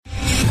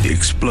The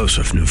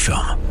explosive new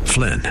film,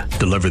 Flynn,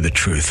 deliver the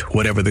truth,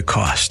 whatever the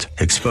cost,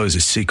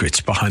 exposes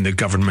secrets behind the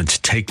government's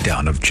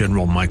takedown of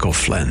General Michael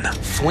Flynn.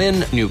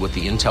 Flynn knew what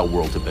the intel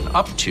world had been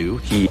up to.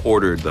 He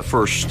ordered the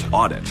first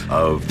audit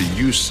of the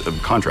use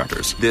of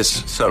contractors.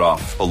 This set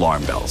off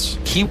alarm bells.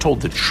 He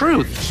told the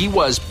truth. He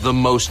was the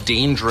most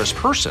dangerous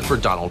person for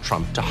Donald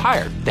Trump to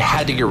hire. They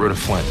had to get rid of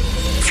Flynn.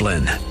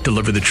 Flynn,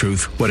 deliver the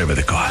truth, whatever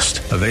the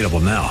cost. Available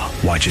now.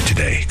 Watch it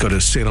today. Go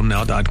to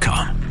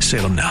salemnow.com.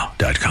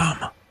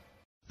 salemnow.com.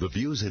 The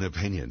views and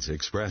opinions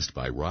expressed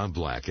by Rob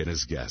Black and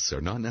his guests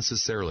are not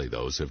necessarily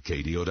those of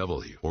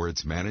KDOW or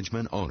its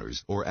management,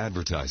 owners, or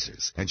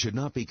advertisers, and should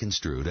not be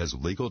construed as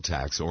legal,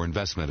 tax, or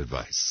investment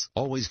advice.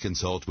 Always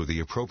consult with the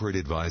appropriate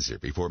advisor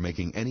before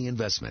making any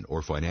investment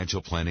or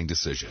financial planning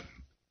decision.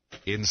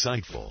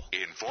 Insightful,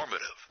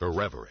 informative,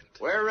 irreverent.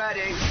 We're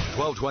ready.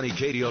 1220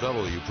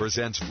 KDOW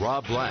presents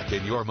Rob Black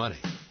and Your Money,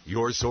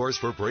 your source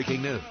for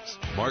breaking news,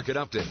 market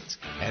updates,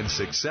 and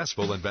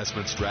successful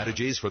investment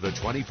strategies for the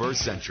 21st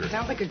century.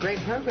 Sounds like a great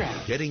program.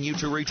 Getting you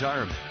to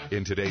retirement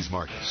in today's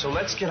market. So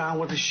let's get on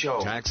with the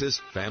show.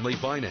 Taxes, family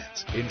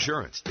finance,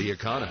 insurance, the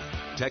economy,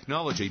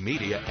 technology,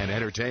 media, and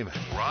entertainment.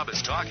 Rob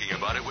is talking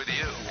about it with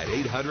you at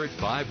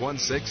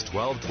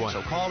 800-516-1220.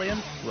 So call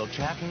in, we'll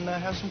chat and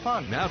have some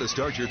fun. Now to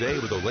start your day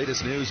with the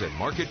latest news and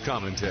market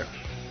commentary.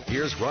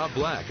 Here's Rob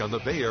Black on the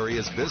Bay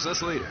Area's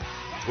business leader,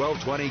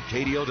 1220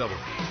 KDOW.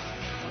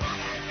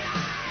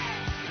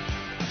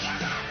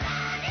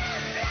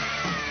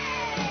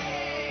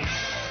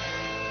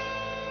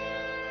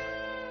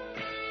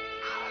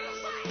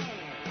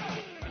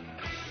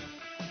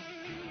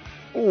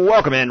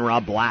 Welcome in,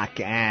 Rob Black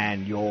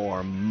and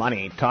Your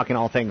Money, talking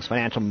all things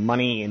financial,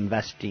 money,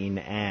 investing,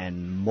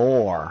 and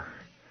more.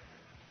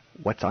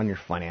 What's on your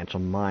financial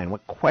mind?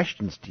 What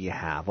questions do you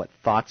have? What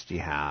thoughts do you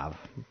have?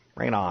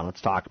 Bring it on.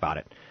 Let's talk about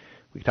it.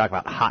 We could talk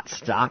about hot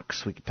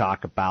stocks. We could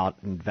talk about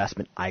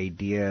investment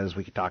ideas.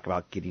 We could talk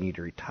about getting you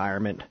to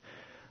retirement.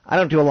 I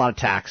don't do a lot of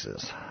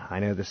taxes. I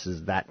know this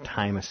is that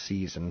time of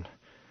season.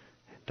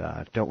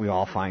 And, don't we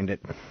all find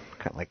it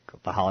kind of like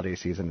the holiday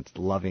season? It's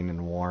loving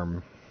and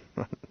warm.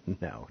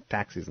 No,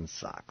 tax season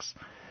sucks.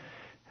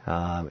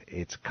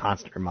 It's a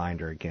constant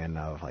reminder again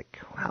of like,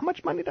 how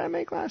much money did I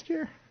make last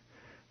year?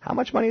 How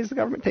much money is the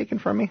government taking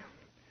from me?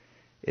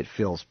 It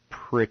feels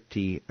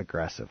pretty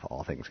aggressive,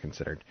 all things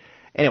considered.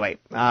 Anyway,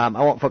 I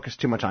won't focus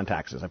too much on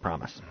taxes, I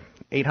promise.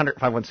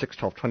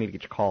 800-516-1220 to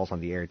get your calls on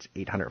the air. It's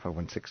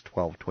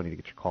 800-516-1220 to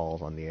get your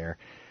calls on the air.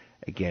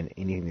 Again,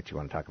 anything that you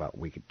want to talk about,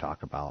 we could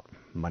talk about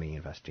money,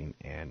 investing,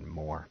 and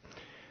more.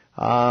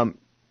 A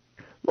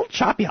little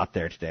choppy out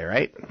there today,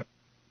 right?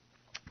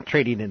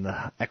 Trading in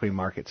the equity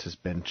markets has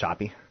been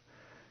choppy.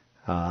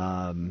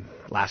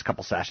 Last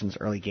couple sessions,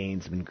 early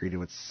gains have been greeted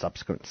with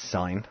subsequent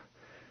selling.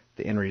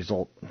 The end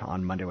result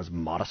on Monday was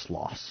modest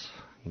loss.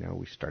 You know,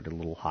 we started a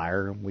little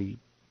higher and we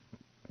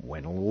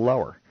went a little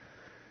lower.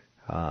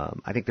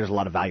 I think there's a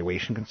lot of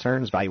valuation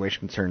concerns. Valuation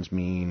concerns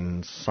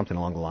means something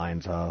along the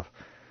lines of,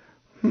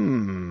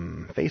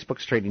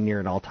 Facebook's trading near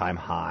an all-time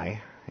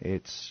high.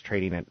 It's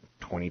trading at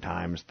 20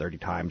 times, 30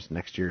 times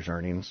next year's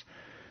earnings.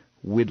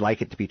 We'd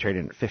like it to be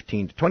trading at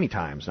 15 to 20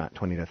 times, not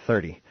 20 to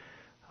 30.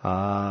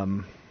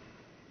 You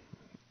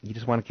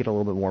just want to get a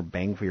little bit more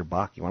bang for your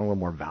buck. You want a little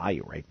more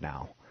value right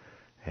now.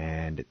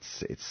 And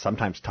it's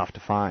sometimes tough to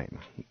find.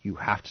 You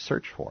have to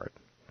search for it.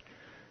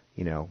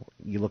 You know,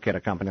 you look at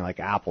a company like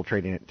Apple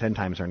trading at 10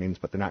 times earnings,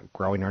 but they're not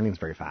growing earnings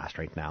very fast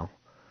right now.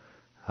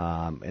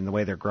 And the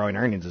way they're growing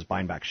earnings is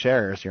buying back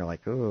shares. You're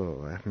like,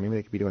 oh, maybe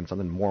they could be doing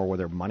something more with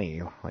their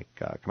money, like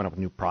coming up with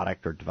new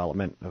product or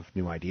development of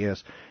new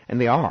ideas. And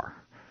they are.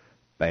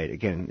 But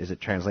again, is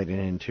it translating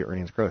into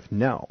earnings growth?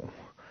 No.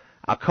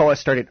 Alcoa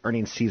started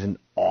earnings season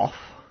off.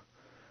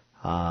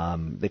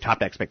 They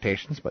topped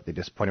expectations, but they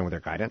disappointed with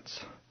their guidance.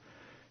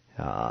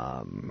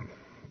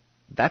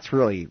 That's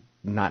really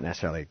not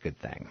necessarily a good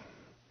thing.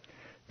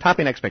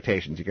 Topping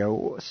expectations, you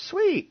go,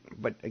 sweet.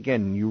 But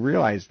again, you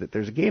realize that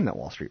there's a game that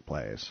Wall Street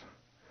plays.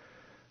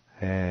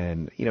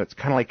 And, you know, it's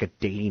kind of like a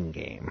dating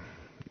game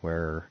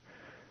where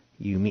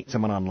you meet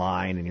someone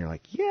online and you're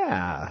like,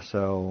 yeah,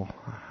 so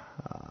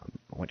I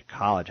went to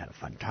college, had a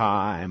fun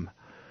time.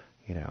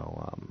 You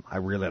know, I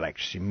really like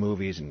to see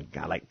movies and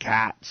I like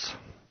cats.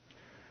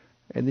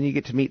 And then you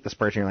get to meet this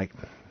person, you're like,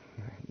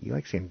 you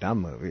like seeing dumb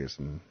movies,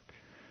 and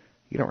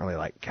you don't really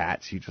like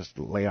cats. You just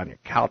lay on your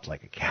couch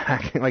like a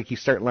cat. Like you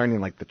start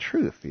learning like the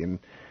truth. And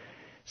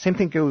same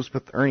thing goes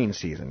with earnings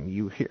season.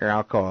 You hear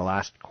Alcoa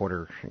last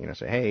quarter, you know,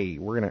 say, hey,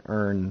 we're going to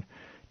earn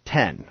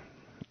 10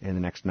 in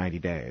the next 90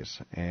 days.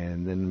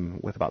 And then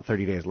with about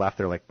 30 days left,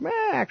 they're like,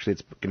 actually,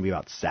 it's going to be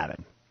about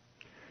 7.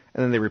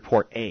 And then they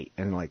report 8.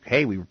 And like,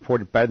 hey, we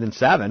reported better than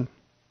 7.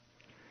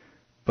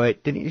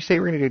 But didn't you say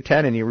we're going to do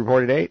 10 and you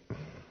reported 8?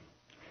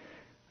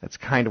 That's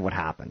kind of what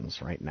happens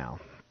right now.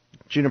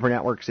 Juniper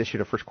Networks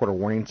issued a first quarter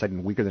warning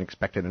citing weaker than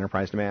expected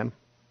enterprise demand.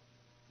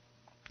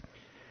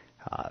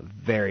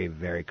 Very,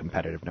 very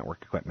competitive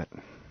network equipment.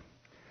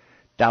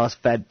 Dallas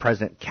Fed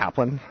President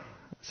Kaplan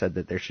said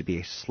that there should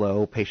be a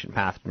slow, patient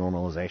path to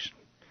normalization.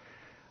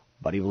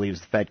 but he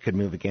believes the Fed could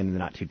move again in the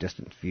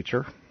not-too-distant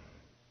future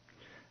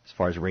as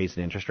far as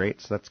raising interest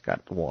rates. That's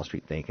got Wall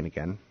Street thinking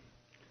again.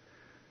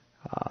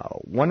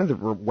 One of the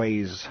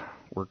ways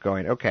we're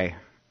going, okay,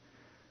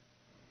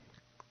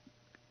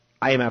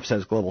 IMF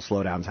says global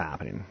slowdown's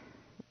happening.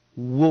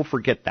 We'll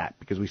forget that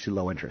because we see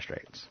low interest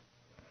rates.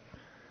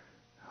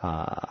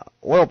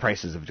 Oil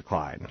prices have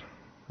declined,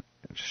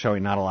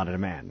 showing not a lot of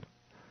demand.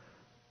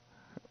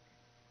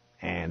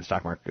 And the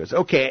stock market goes,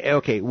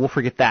 okay, we'll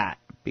forget that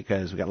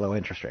because we got low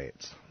interest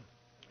rates.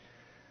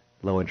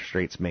 Low interest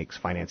rates makes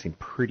financing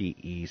pretty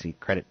easy,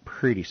 credit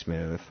pretty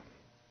smooth.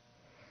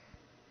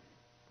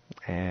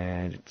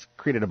 And it's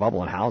created a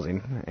bubble in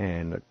housing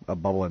and a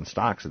bubble in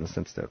stocks in the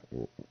sense that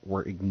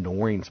we're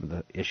ignoring some of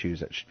the issues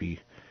that should be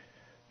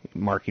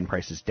marking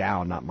prices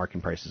down, not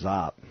marking prices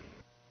up.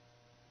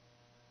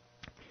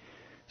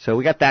 So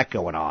we got that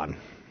going on.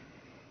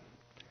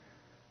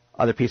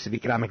 Other piece of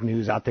economic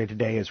news out there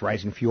today is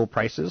rising fuel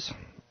prices.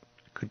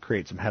 Could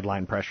create some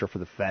headline pressure for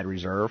the Fed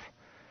Reserve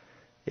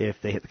if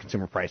they hit the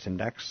consumer price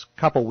index. A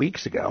couple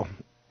weeks ago,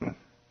 I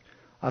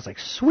was like,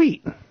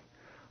 sweet.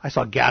 I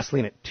saw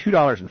gasoline at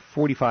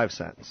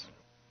 $2.45.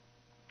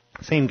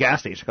 Same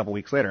gas station a couple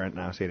weeks later, and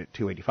now I see it at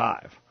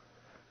 $2.85.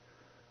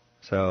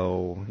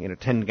 So,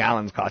 10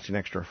 gallons cost you an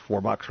extra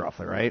 $4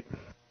 roughly, right?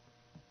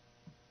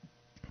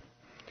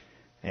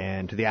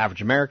 And to the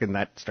average American,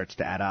 that starts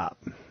to add up.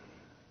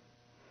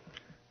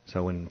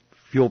 So when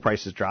fuel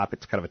prices drop,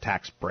 it's kind of a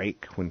tax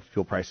break. When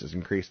fuel prices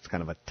increase, it's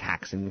kind of a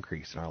tax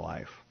increase in our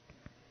life.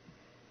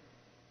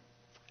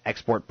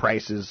 Export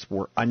prices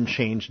were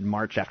unchanged in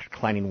March after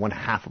declining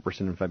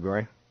 0.5% in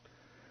February.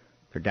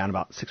 They're down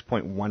about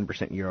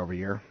 6.1% year over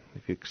year.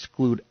 If you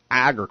exclude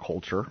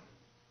agriculture,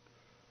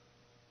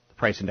 the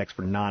price index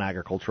for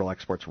non-agricultural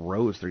exports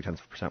rose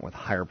 0.3% with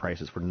higher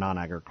prices for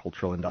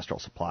non-agricultural industrial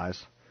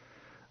supplies.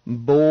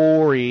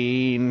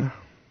 Boring.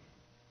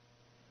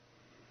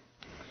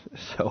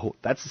 So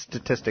that's a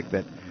statistic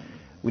that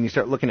when you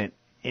start looking at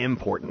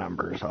import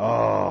numbers,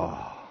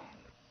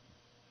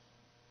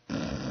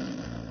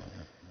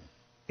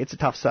 it's a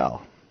tough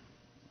sell.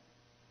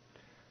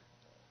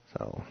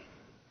 So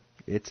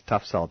it's a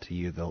tough sell to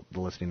you, the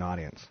listening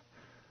audience.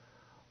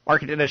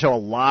 Market didn't show a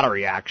lot of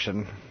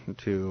reaction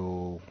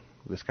to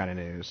this kind of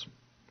news.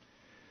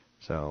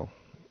 So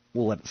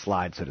we'll let it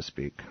slide, so to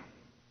speak.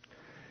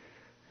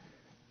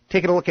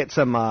 Taking a look at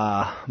some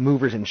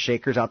movers and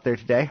shakers out there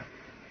today.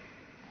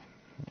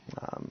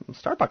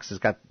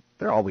 Starbucks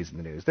they're always in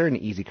the news. They're an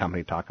easy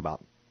company to talk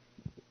about.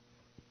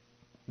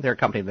 They're a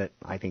company that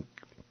I think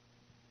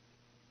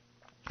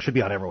should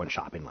be on everyone's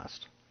shopping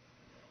list.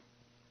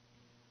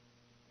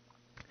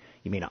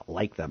 You may not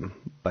like them,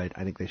 but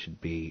I think they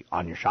should be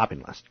on your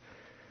shopping list.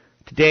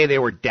 Today they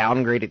were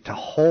downgraded to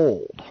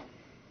hold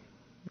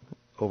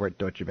over at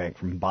Deutsche Bank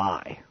from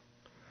buy,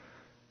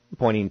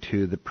 pointing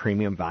to the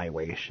premium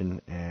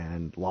valuation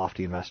and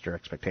lofty investor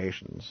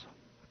expectations.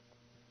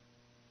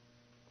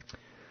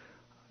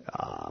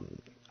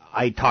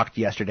 I talked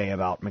yesterday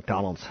about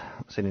McDonald's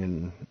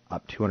sitting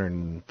up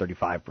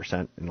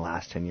 235% in the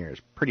last 10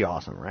 years. Pretty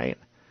awesome, right?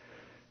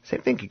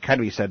 Same thing could kind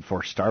of be said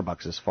for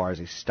Starbucks as far as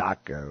a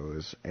stock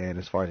goes and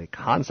as far as a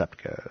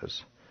concept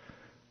goes.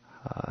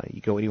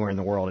 You go anywhere in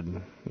the world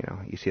and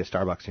you see a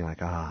Starbucks and you're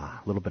like,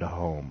 a little bit of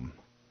home.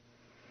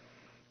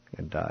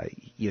 And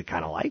you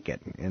kind of like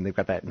it. And they've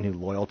got that new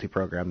loyalty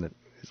program that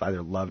is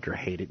either loved or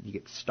hated. You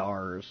get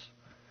stars,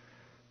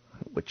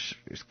 which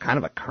is kind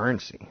of a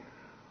currency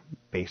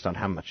based on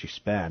how much you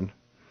spend.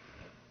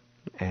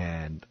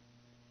 And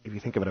if you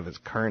think of it as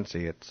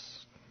currency,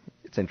 it's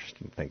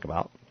interesting to think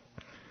about.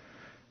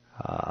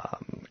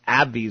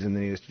 AbbVie's in the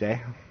news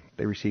today.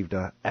 They received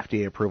a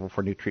FDA approval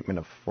for new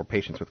treatment for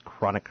patients with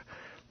chronic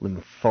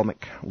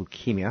lymphomic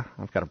leukemia.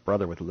 I've got a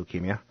brother with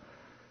leukemia.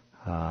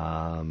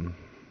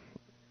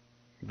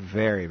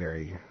 Very,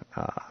 very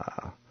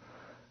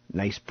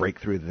nice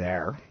breakthrough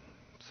there.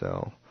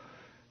 So,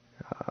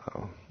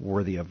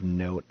 worthy of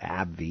note,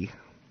 AbbVie,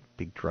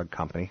 big drug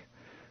company.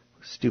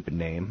 Stupid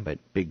name, but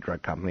big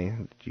drug company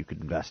that you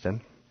could invest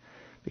in.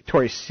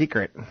 Victoria's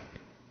Secret,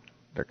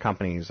 their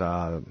company's,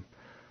 how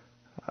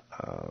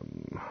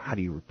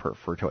do you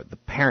refer to it? The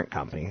parent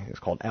company is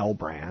called L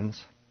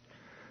Brands,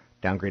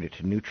 downgraded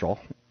to neutral.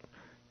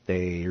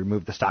 They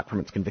removed the stock from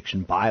its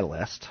conviction buy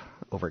list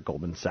over at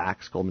Goldman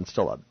Sachs. Goldman's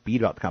still upbeat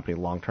about the company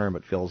long term,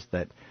 but feels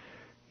that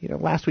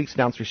last week's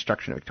announced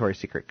restructuring at Victoria's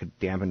Secret could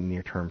dampen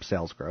near-term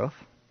sales growth.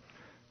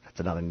 That's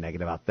another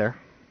negative out there.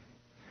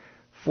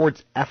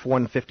 Ford's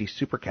F-150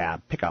 Super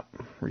Cab pickup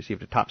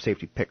received a top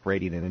safety pick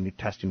rating in a new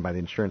testing by the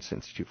Insurance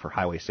Institute for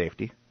Highway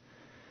Safety.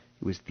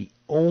 It was the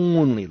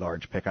only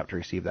large pickup to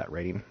receive that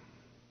rating.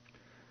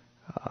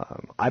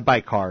 I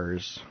buy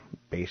cars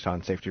based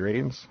on safety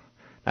ratings.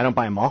 I don't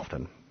buy them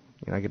often.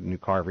 I get a new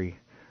car I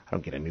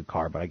don't get a new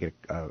car, but I get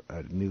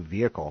a new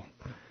vehicle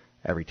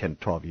every 10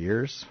 to 12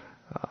 years.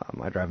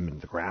 I drive them into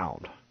the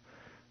ground.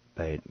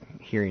 But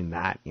hearing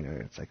that,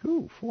 it's like,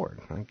 ooh, Ford.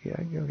 Okay,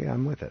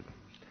 I'm with it.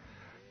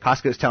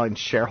 Costco is telling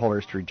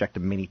shareholders to reject a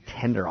mini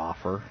tender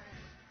offer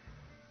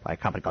by a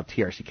company called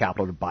TRC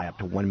Capital to buy up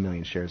to 1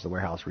 million shares of the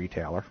warehouse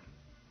retailer.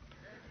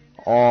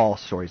 All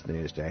stories in the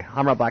news today.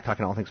 I'm Rob Black,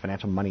 talking all things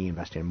financial, money,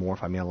 investing, and more.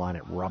 Find me online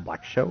at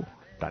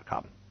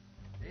robblackshow.com.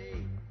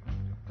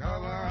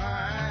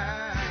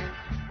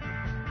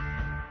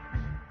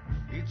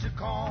 It's a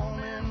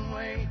common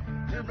way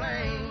to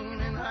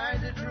blame and hide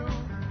the truth.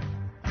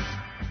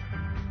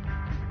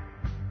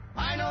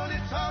 I know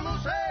that some will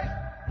say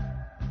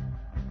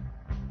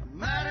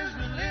matters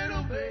a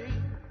little, babe.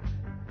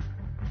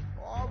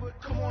 Oh, but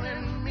come on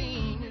and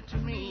mean it to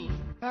me.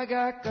 I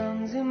got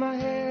guns in my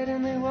head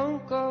and they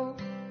won't go.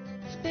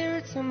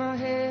 Spirits in my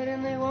head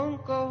and they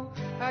won't go.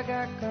 I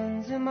got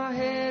guns in my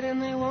head and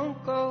they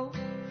won't go.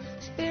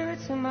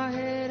 Spirits in my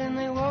head and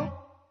they won't.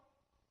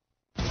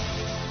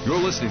 You're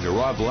listening to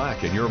Rob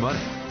Black and Your Money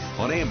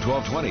on AM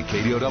 1220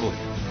 KDOW.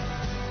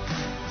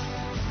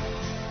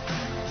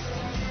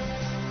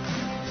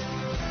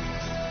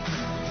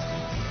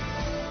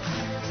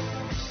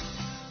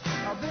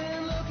 I've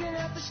been looking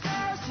at the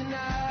stars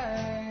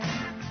tonight,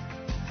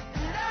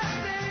 and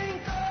I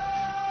think, oh,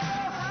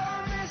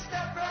 how I missed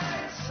that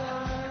bright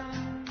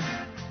sun.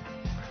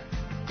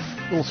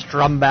 Little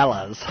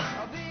Strumbellas.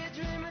 I'll be a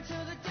dreamer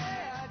till the day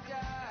I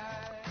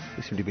die.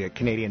 They seem to be a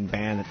Canadian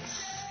band that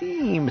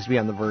seems to be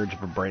on the verge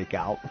of a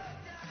breakout.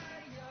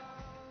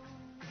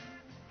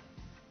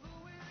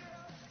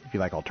 If you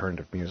like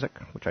alternative music,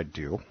 which I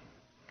do.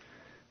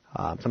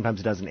 Sometimes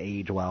it doesn't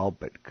age well,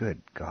 but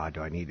good God, do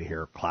I need to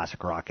hear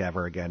classic rock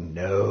ever again?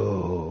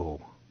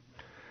 No.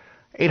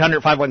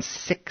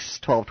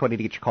 800-516-1220 to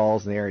get your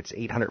calls in the air. It's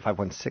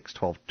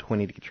 800-516-1220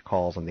 to get your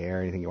calls on the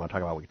air. Anything you want to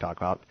talk about, we can talk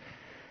about.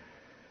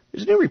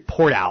 There's a new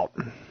report out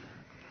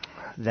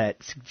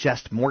that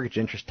suggests mortgage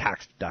interest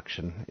tax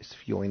deduction is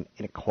fueling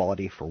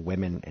inequality for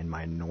women and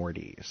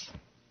minorities.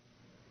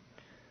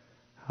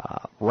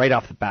 Right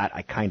off the bat,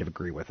 I kind of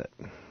agree with it.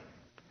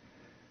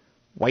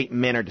 White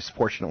men are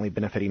disproportionately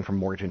benefiting from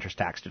mortgage interest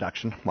tax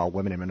deduction, while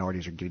women and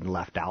minorities are getting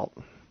left out.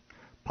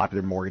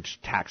 Popular mortgage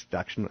tax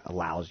deduction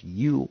allows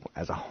you,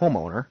 as a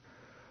homeowner,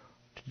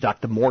 to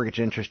deduct the mortgage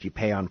interest you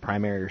pay on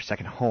primary or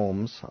second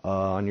homes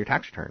on your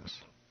tax returns.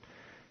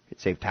 It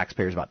saved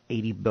taxpayers about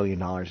 $80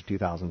 billion in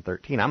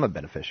 2013. I'm a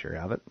beneficiary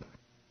of it.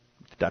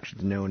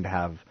 Deductions known to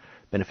have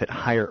benefit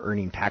higher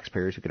earning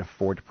taxpayers who can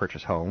afford to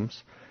purchase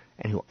homes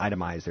and who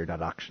itemize their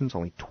deductions.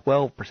 Only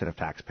 12% of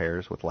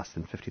taxpayers with less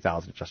than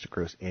 $50,000 adjusted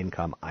gross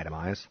income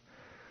itemize,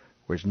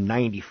 whereas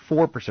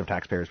 94% of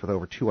taxpayers with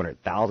over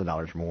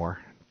 $200,000 or more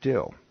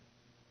do.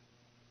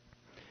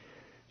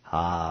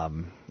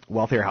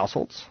 Wealthier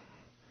households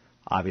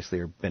obviously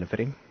are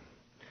benefiting.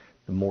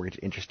 The mortgage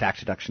interest tax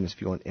deduction is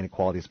fueling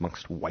inequalities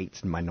amongst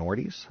whites and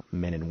minorities,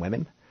 men and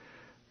women.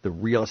 The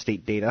real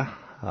estate data,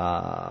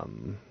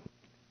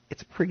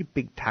 it's a pretty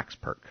big tax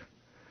perk.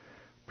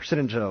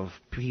 Percentage of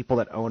people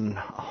that own a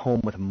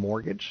home with a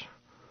mortgage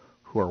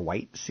who are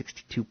white,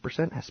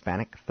 62%,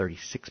 Hispanic,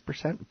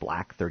 36%,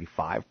 Black,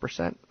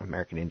 35%,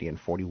 American Indian,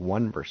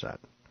 41%,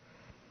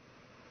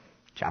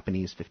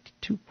 Japanese,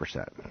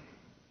 52%.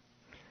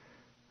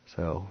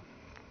 So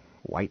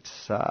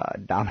whites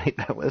dominate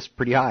that list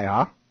pretty high,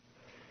 huh?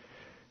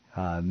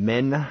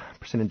 Men,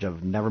 percentage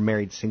of never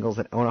married singles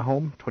that own a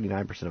home,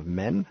 29% of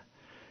men,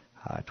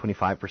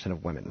 25%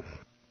 of women.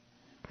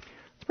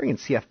 Let's bring in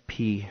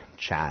CFP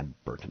Chad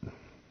Burton.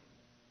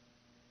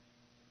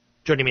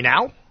 Joining me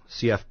now,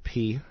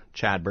 CFP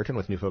Chad Burton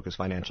with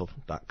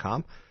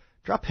NewFocusFinancial.com.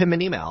 Drop him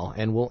an email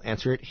and we'll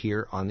answer it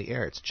here on the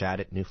air. It's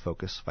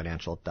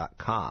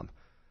chad@NewFocusFinancial.com.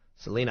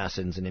 Selena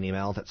sends in an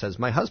email that says,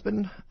 my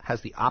husband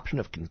has the option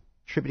of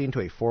contributing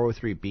to a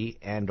 403B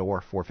and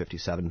or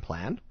 457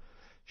 plan.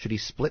 Should he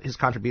split his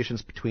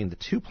contributions between the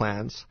two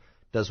plans?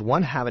 Does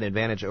one have an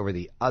advantage over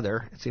the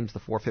other? It seems the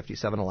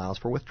 457 allows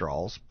for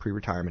withdrawals,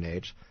 pre-retirement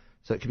age,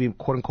 so it can be,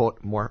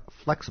 quote-unquote, more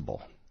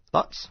flexible.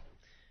 Thoughts?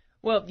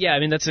 Well, yeah, I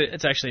mean,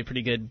 it's actually a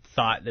pretty good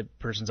thought. The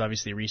person's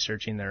obviously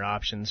researching their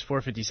options.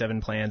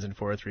 457 plans and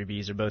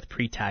 403Bs are both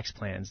pre-tax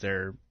plans.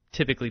 They're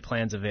typically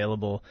plans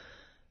available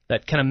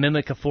that kind of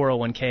mimic a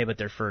 401k, but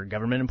they're for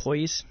government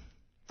employees.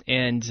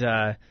 And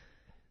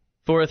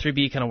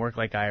 403B kind of work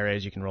like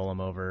IRAs. You can roll them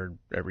over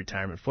at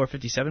retirement.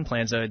 457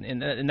 plans,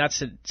 and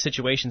that's a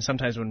situation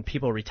sometimes when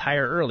people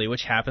retire early,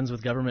 which happens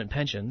with government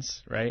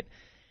pensions, right?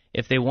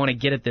 If they want to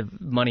get at the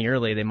money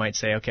early, they might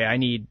say, okay, I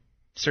need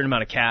a certain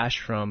amount of cash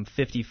from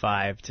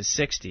 55 to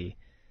 60.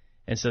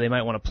 And so they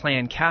might want to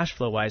plan cash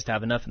flow-wise to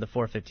have enough in the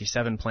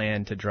 457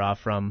 plan to draw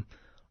from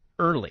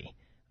early.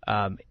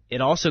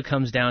 It also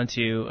comes down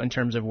to, in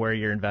terms of where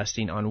you're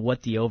investing, on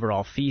what the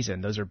overall fees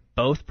in. Those are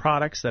both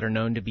products that are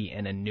known to be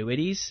in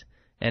annuities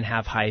and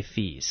have high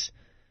fees.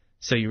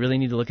 So you really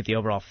need to look at the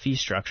overall fee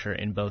structure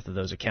in both of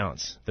those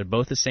accounts. They're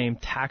both the same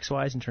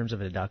tax-wise in terms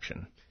of a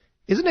deduction.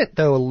 Isn't it,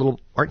 though,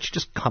 aren't you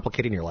just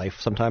complicating your life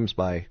sometimes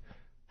by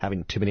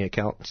having too many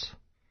accounts?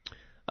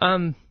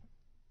 Yeah.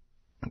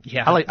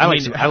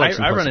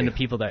 I run into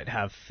people that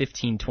have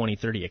 15, 20,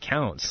 30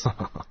 accounts,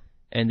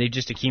 and they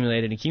just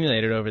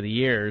accumulated over the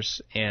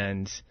years.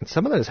 And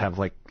some of those have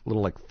little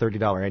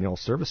 $30 annual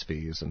service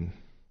fees. And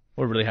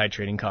or really high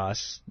trading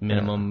costs,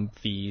 minimum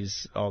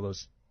fees, all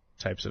those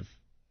types of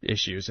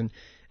issues. And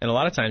a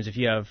lot of times if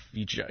you have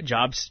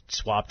jobs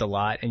swapped a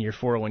lot and your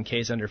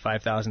 401k is under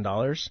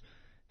 $5,000,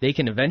 they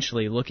can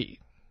eventually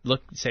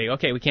say,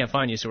 okay, we can't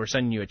find you, so we're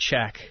sending you a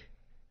check,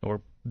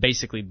 or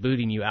basically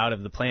booting you out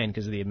of the plan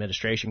because of the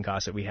administration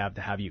costs that we have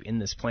to have you in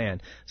this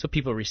plan. So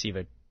people receive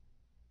a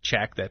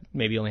check that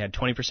maybe only had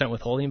 20%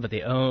 withholding, but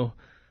they owe,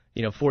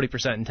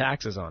 40% in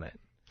taxes on it.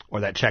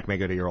 Or that check may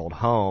go to your old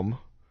home,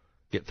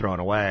 get thrown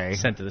away.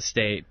 Sent to the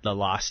state, the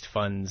lost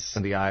funds.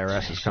 And the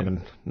IRS is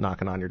coming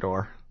knocking on your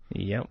door.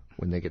 Yep.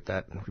 When they get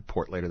that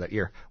report later that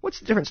year. What's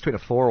the difference between a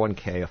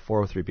 401k, a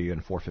 403b,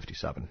 and a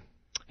 457?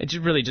 It's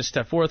really just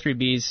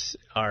 403bs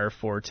are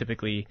for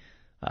typically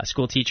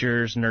school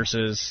teachers,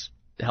 nurses,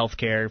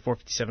 healthcare.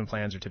 457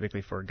 plans are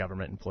typically for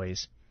government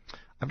employees.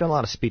 I've done a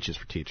lot of speeches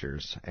for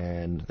teachers,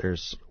 and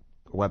there's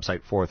a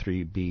website,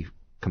 403b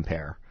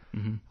Compare.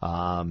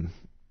 Mm-hmm.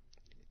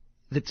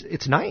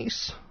 It's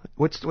nice.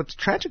 What's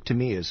tragic to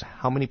me is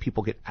how many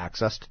people get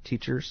access to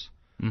teachers.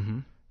 Mm-hmm.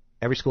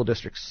 Every school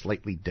district's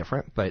slightly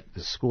different, but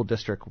the school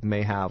district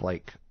may have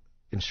like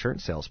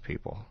insurance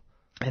salespeople.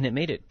 And it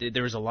made it.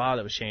 There was a law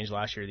that was changed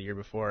last year, or the year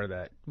before,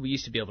 that we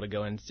used to be able to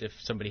go in if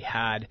somebody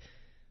had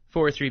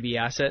 403b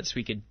assets,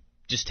 we could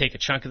just take a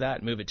chunk of that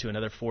and move it to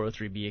another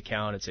 403b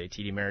account. It's a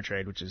TD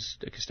Ameritrade, which is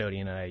a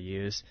custodian that I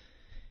use.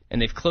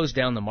 And they've closed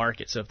down the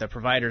market. So if the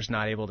provider's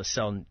not able to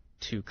sell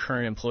to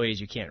current employees,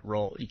 you can't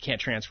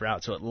transfer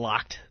out. So it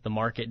locked the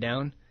market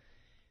down.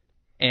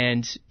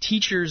 And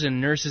teachers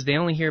and nurses, they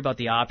only hear about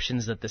the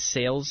options that the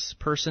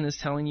salesperson is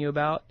telling you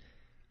about.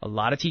 A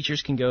lot of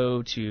teachers can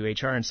go to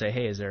HR and say,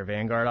 hey, is there a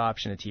Vanguard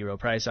option, a T. Rowe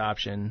Price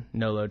option,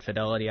 no-load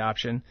Fidelity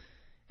option,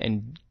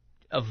 and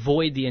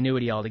avoid the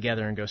annuity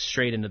altogether and go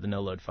straight into the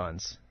no-load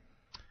funds.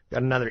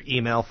 Got another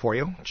email for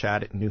you,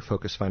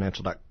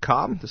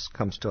 chad@newfocusfinancial.com. This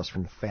comes to us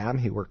from Fam.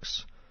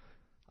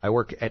 I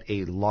work at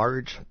a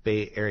large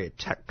Bay Area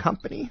tech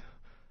company.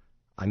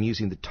 I'm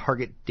using the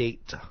target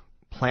date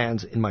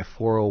plans in my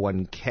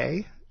 401k.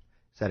 Is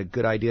that a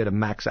good idea to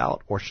max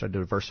out, or should I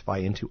diversify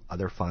into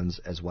other funds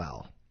as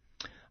well?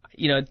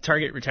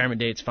 Target retirement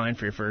date's fine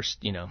for your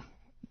first, $10,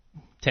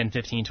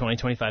 $15, $20,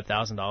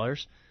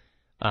 $25,000.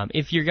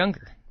 If you're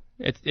younger,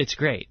 it's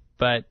great.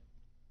 But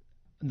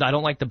I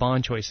don't like the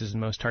bond choices in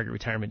most target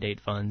retirement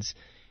date funds.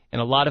 And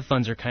a lot of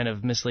funds are kind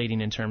of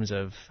misleading in terms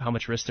of how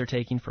much risk they're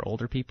taking for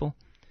older people.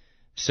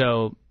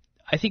 So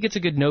I think it's a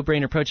good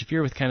no-brainer approach if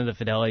you're with kind of the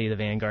Fidelity, the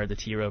Vanguard, the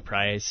T. Rowe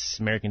Price,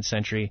 American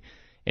Century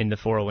in the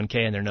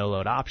 401k and their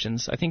no-load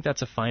options. I think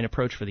that's a fine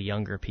approach for the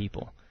younger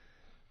people.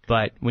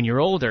 But when you're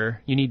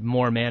older, you need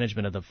more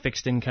management of the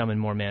fixed income and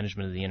more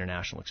management of the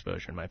international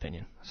exposure, in my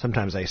opinion.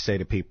 Sometimes I say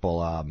to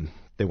people,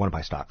 they want to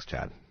buy stocks,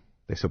 Chad.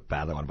 They so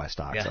badly want to buy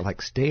stocks. Yeah. I'm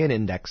like, stay in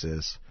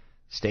indexes,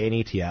 stay in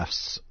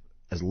ETFs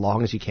as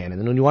long as you can. And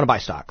then when you want to buy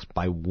stocks,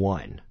 buy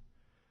one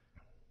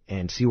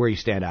and see where you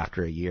stand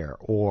after a year.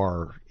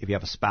 Or if you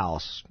have a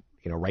spouse,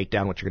 write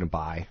down what you're going to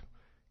buy,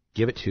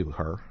 give it to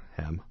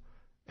him.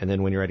 And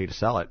then when you're ready to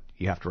sell it,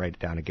 you have to write it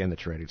down again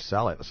that you're ready to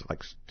sell it. It's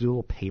like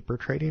dual paper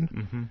trading.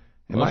 Mm-hmm.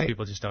 Most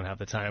people just don't have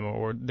the time,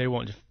 or they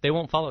won't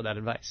follow that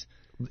advice.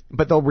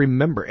 But they'll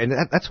remember, and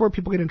that's where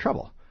people get in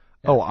trouble.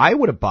 Yeah. Oh, I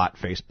would have bought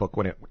Facebook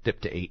when it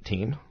dipped to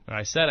 18.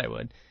 I said I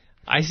would.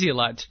 I see a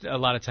lot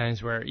of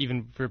times where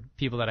even for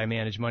people that I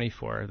manage money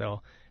for,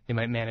 they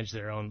might manage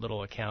their own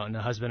little account, and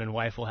a husband and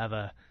wife will have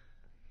a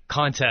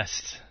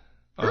contest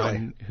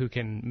on who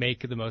can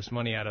make the most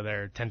money out of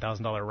their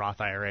 $10,000 Roth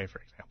IRA, for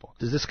example.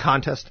 Does this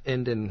contest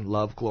end in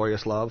love,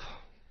 glorious love?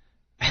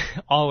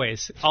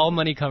 Always. All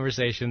money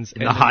conversations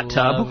in a hot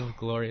tub.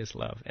 Glorious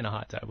love in a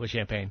hot tub with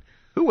champagne.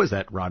 Who was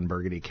that Ron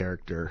Burgundy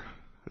character?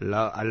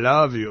 I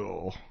love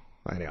you.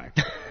 Anyway.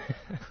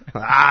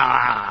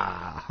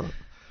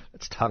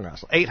 Let's tongue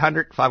wrestle.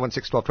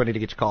 800-516-1220 to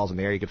get your calls in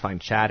the air. You can find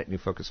Chad at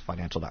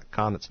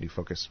newfocusfinancial.com. That's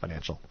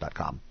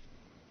newfocusfinancial.com.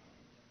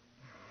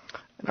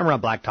 And I'm Ron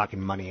Black, talking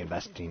money,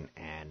 investing,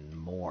 and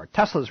more.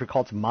 Tesla's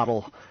recalled some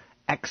Model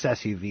X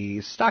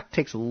SUVs. Stock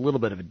takes a little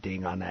bit of a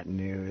ding on that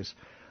news.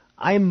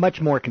 I am much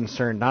more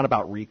concerned not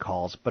about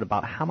recalls, but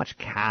about how much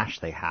cash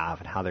they have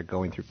and how they're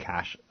going through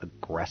cash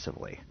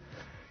aggressively.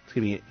 It's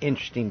going to be an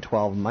interesting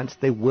 12 months.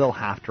 They will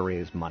have to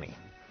raise money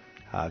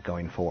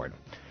going forward,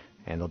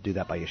 and they'll do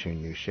that by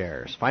issuing new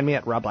shares. Find me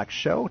at Rob Black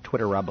Show,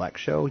 Twitter Rob Black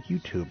Show,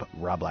 YouTube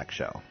Rob Black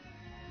Show.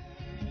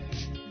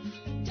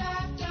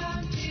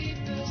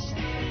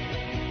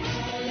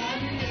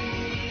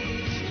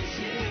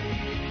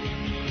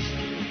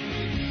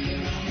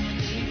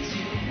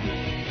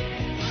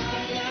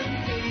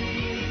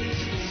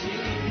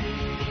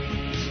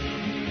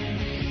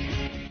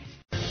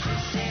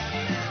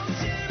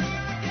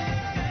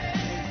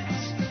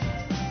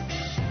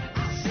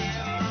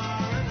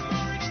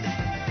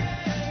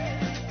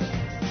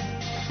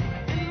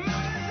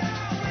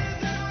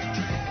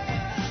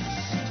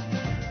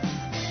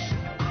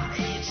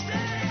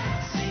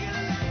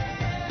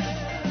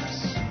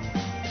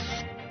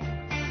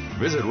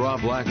 Visit Rob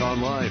Black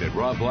online at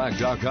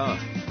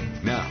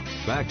robblack.com. Now,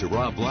 back to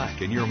Rob Black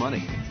and your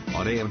money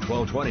on AM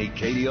 1220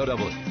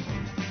 KDOW.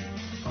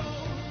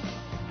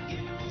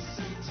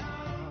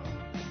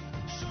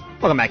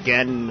 Welcome back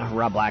in.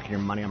 Rob Black and Your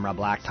Money. I'm Rob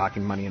Black,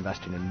 talking money,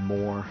 investing, and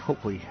more.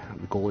 Hopefully,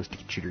 the goal is to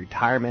get you to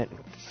retirement,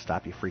 to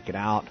stop you freaking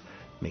out,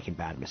 making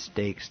bad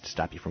mistakes, to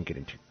stop you from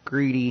getting too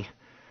greedy.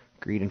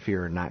 Greed and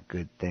fear are not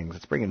good things.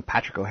 Let's bring in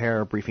Patrick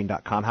O'Hare,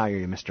 Briefing.com. How are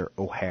you, Mr.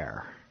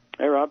 O'Hare?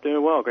 Hey, Rob.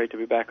 Doing well. Great to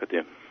be back with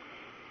you.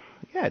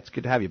 Yeah, it's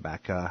good to have you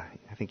back. I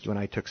think you and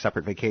I took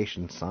separate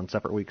vacations on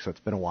separate weeks, so it's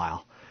been a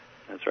while.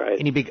 That's right.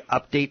 Any big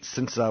updates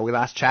since we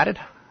last chatted?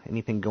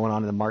 Anything going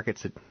on in the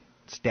markets that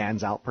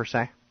stands out, per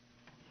se?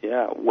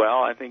 Yeah,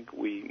 well, I think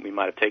we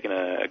might have taken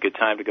a good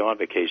time to go on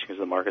vacation because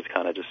the market's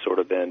kind of just sort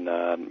of been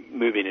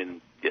moving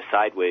in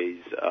sideways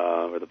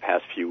over the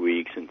past few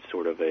weeks in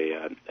sort of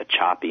a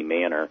choppy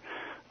manner,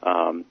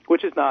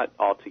 which is not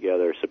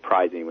altogether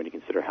surprising when you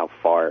consider how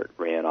far it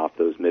ran off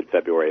those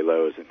mid-February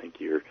lows. I think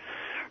you're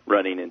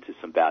running into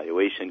some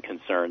valuation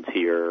concerns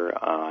here,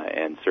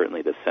 and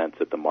certainly the sense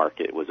that the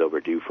market was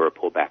overdue for a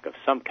pullback of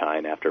some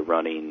kind after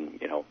running,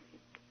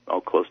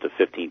 close to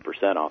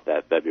 15% off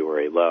that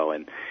February low.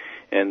 And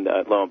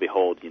lo and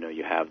behold,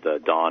 you have the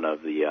dawn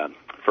of the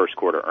first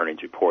quarter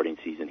earnings reporting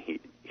season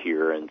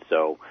here, and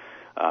so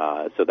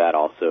that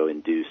also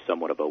induced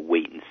somewhat of a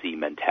wait-and-see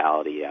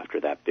mentality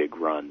after that big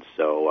run.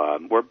 So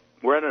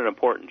we're at an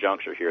important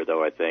juncture here,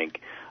 though, I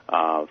think,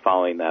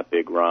 following that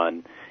big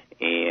run,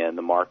 and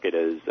the market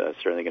is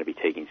certainly going to be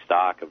taking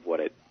stock of what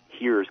it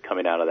hears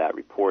coming out of that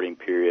reporting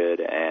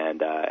period,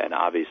 and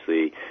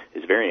obviously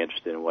is very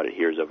interested in what it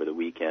hears over the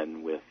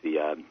weekend with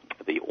the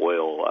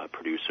oil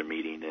producer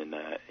meeting in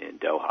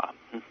Doha.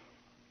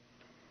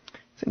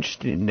 It's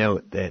interesting to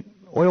note that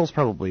oil's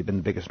probably been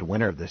the biggest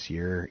winner of this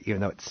year,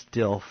 even though it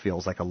still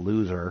feels like a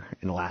loser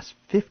in the last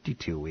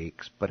 52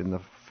 weeks. But in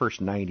the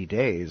first 90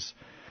 days,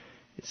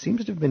 it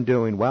seems to have been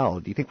doing well.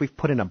 Do you think we've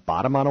put in a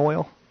bottom on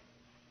oil?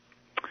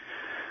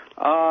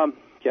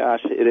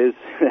 Gosh,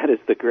 that is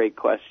the great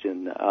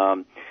question.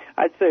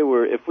 I'd say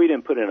if we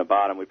didn't put in a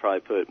bottom, we'd probably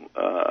put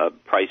a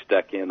price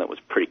deck in that was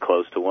pretty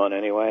close to one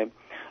anyway.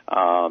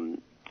 Off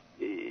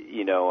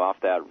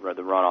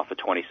the run off of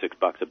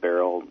 $26 a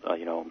barrel,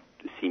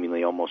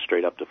 seemingly almost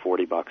straight up to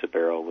 $40 a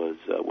barrel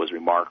was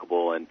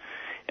remarkable, and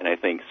I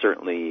think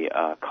certainly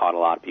caught a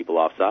lot of people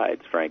off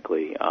sides,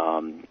 frankly.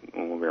 When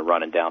we were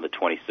running down to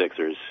 26,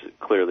 there's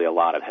clearly a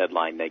lot of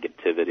headline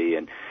negativity,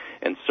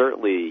 and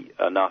certainly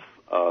enough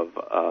of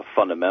a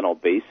fundamental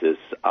basis,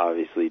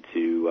 obviously,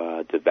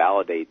 to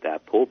validate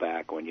that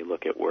pullback when you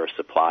look at where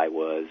supply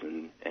was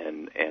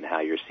and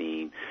how you're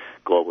seeing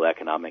global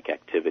economic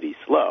activity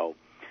slow.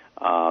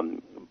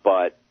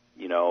 But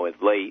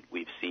of late,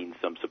 we've seen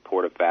some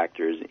supportive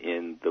factors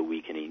in the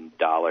weakening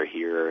dollar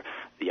here,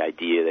 the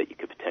idea that you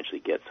could potentially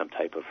get some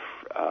type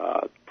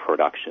of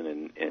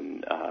production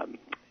in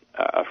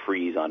a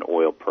freeze on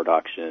oil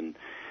production,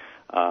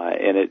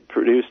 and it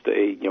produced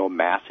a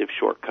massive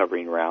short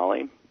covering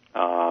rally,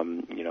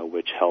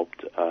 which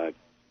helped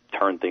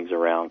turn things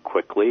around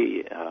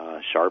quickly,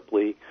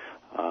 sharply.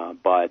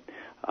 But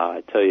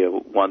I tell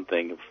you one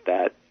thing, if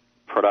that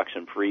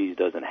production freeze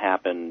doesn't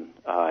happen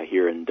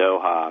here in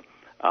Doha,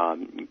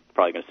 you're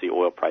probably going to see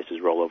oil prices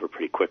roll over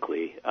pretty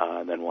quickly,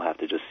 and then we'll have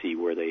to just see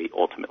where they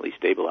ultimately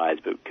stabilize.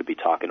 But we could be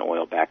talking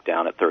oil back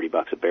down at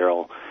 $30 a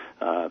barrel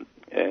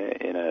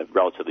in a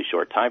relatively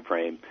short time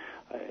frame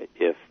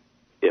if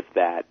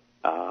that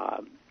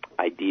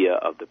idea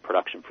of the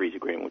production freeze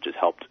agreement, which has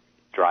helped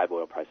drive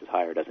oil prices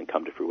higher, doesn't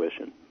come to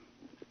fruition.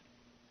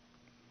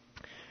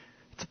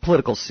 It's a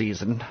political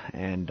season,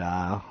 and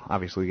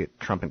obviously we get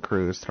Trump and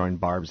Cruz throwing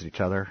barbs at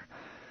each other.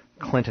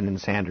 Clinton and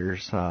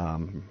Sanders,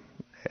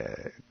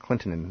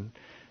 Clinton and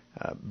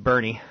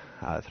Bernie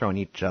throwing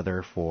each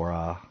other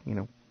for,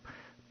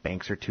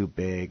 banks are too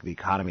big, the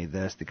economy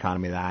this, the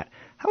economy that.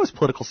 How is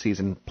political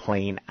season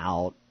playing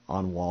out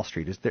on Wall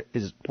Street?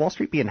 Is Wall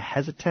Street being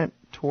hesitant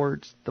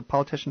towards the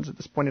politicians at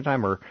this point in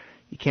time, or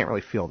you can't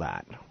really feel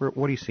that?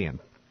 What are you seeing?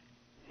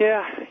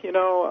 Yeah,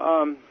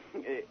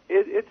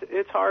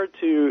 it's hard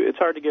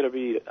to get a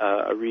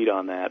read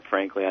on that.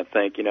 Frankly, I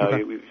think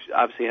we've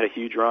obviously had a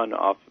huge run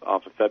off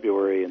of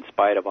February in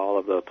spite of all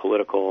of the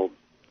political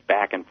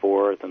back and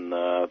forth and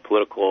the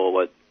political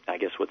what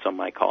some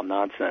might call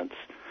nonsense.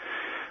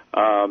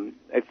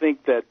 I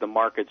think that the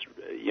market's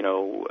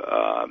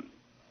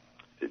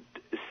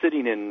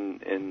sitting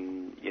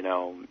in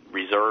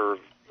reserve,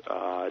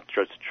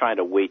 just trying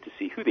to wait to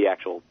see who the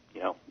actual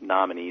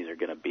nominees are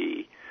going to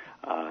be.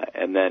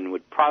 And then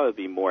would probably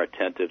be more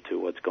attentive to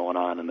what's going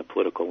on in the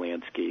political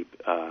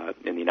landscape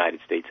in the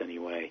United States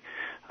anyway,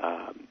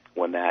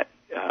 when that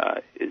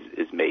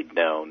is made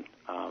known.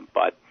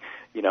 But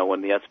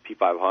when the S&P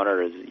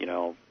 500 is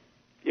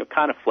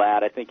kind of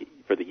flat, I think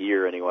for the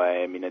year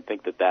anyway. I mean, I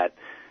think that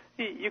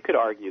you could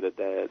argue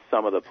that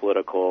some of the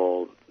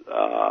political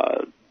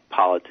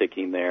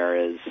politicking there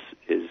is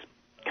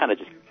kind of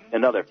just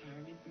another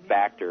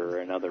factor,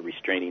 another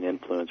restraining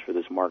influence for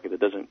this market that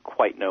doesn't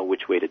quite know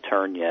which way to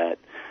turn yet,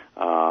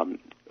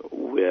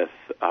 with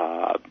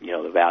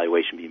the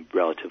valuation being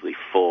relatively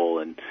full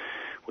and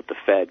with the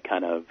Fed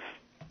kind of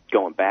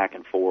going back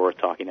and forth,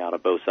 talking out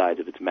of both sides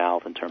of its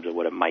mouth in terms of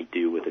what it might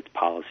do with its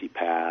policy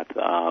path.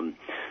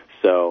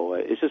 So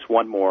it's just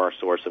one more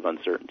source of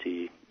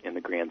uncertainty in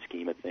the grand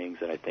scheme of things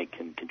that I think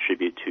can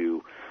contribute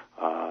to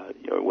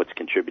what's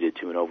contributed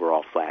to an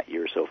overall flat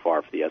year so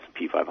far for the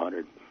S&P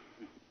 500.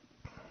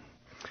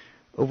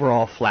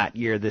 Overall flat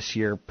year this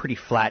year, pretty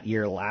flat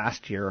year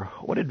last year.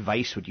 What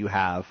advice would you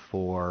have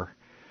for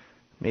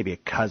maybe a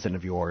cousin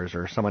of yours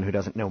or someone who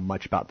doesn't know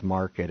much about the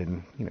market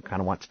and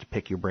kind of wants to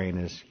pick your brain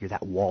as you're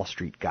that Wall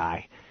Street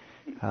guy?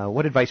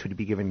 What advice would you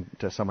be giving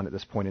to someone at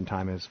this point in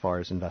time as far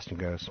as investing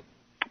goes?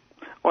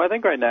 Well, I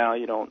think right now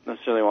you don't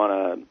necessarily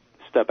want to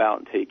step out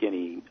and take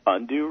any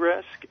undue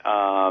risk.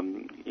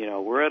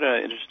 We're at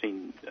an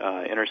interesting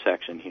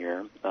intersection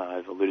here.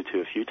 I've alluded to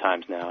a few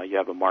times now. You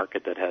have a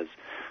market that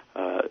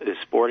is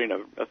sporting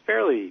a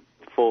fairly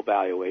full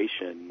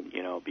valuation,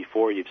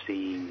 before you've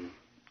seen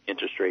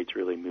interest rates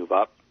really move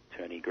up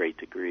to any great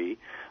degree,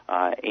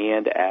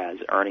 and as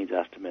earnings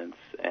estimates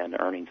and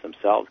earnings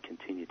themselves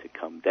continue to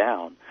come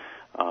down.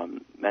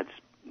 That's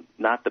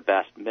not the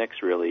best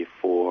mix really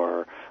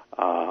for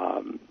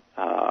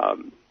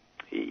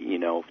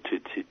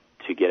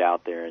to get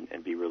out there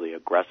and be really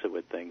aggressive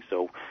with things.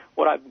 So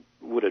what I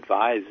would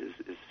advise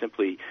is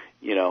simply,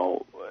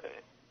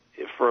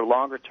 for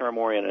longer-term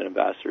oriented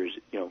investors,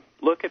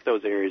 look at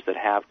those areas that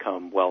have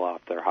come well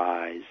off their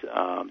highs,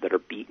 that are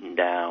beaten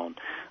down,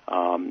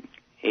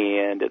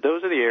 and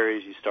those are the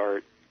areas you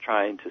start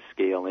trying to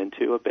scale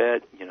into a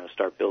bit.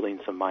 Start building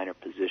some minor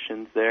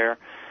positions there,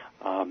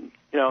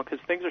 because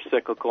things are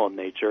cyclical in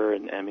nature,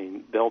 and I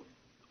mean they'll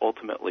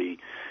ultimately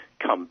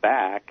come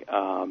back.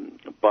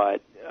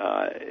 But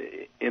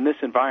in this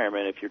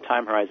environment, if your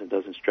time horizon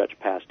doesn't stretch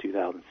past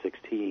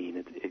 2016,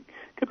 it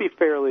could be a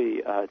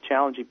fairly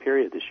challenging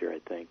period this year, I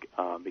think,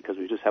 because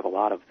we just have a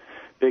lot of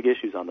big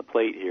issues on the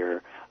plate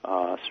here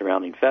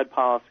surrounding Fed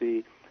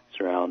policy,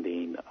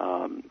 surrounding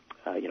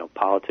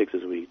politics,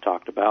 as we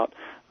talked about,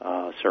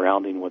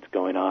 surrounding what's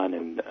going on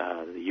in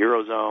the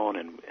Eurozone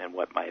and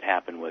what might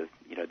happen with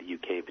the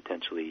UK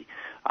potentially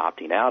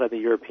opting out of the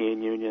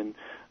European Union.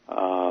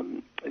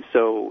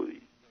 So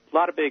a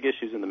lot of big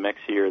issues in the mix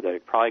here that are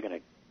probably going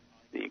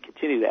to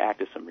continue to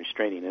act as some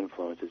restraining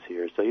influences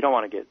here. So you don't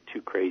want to get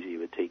too crazy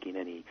with taking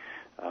any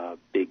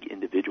big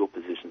individual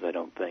positions, I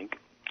don't think.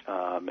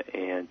 But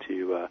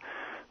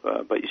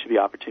you should be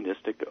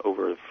opportunistic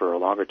for a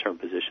longer-term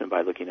position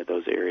by looking at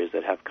those areas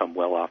that have come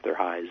well off their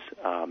highs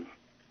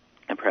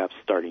and perhaps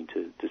starting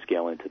to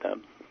scale into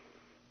them.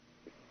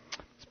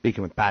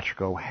 Speaking with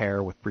Patrick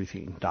O'Hare with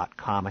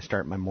Briefing.com, I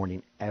start my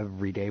morning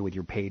every day with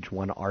your page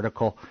one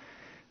article.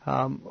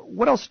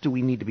 What else do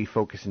we need to be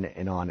focusing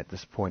in on at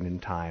this point in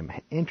time?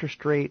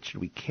 Interest rates?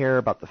 Should we care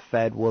about the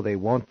Fed? Will they?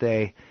 Won't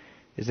they?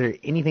 Is there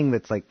anything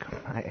that's like,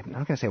 I'm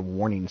not going to say a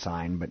warning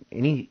sign, but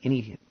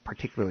any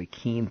particularly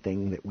keen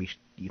thing that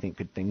you think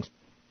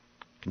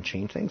can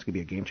change things? Could be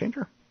a game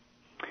changer?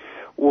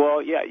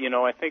 Well, yeah,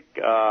 I think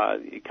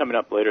coming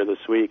up later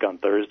this week on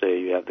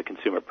Thursday, you have the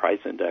Consumer Price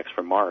Index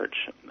for March.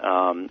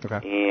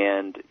 Okay.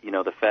 And,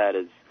 the Fed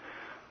is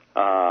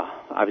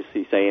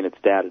obviously saying it's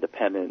data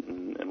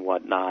dependent and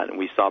whatnot, and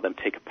we saw them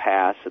take a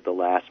pass at the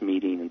last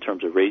meeting in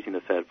terms of raising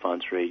the Fed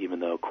funds rate, even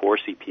though core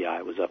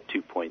CPI was up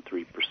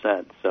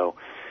 2.3%. So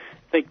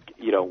I think,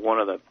 one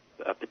of the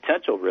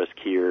potential risk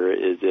here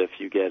is if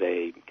you get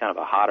a kind of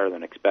a hotter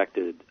than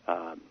expected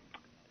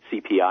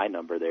CPI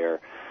number there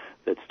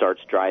that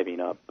starts driving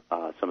up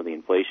some of the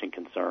inflation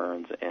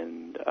concerns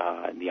and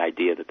the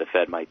idea that the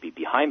Fed might be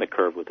behind the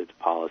curve with its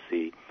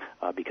policy,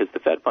 because the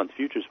Fed funds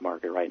futures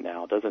market right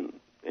now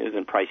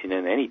isn't pricing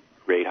in any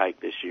rate hike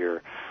this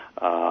year,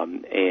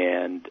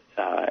 and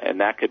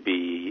that could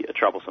be a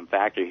troublesome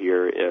factor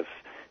here if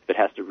it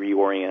has to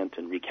reorient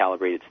and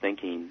recalibrate its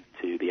thinking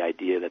to the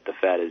idea that the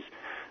Fed is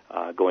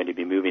going to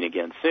be moving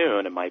again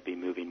soon. It might be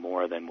moving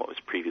more than what was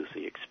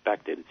previously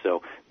expected.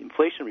 So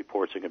inflation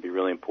reports are going to be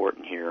really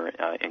important here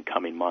in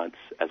coming months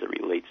as it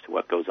relates to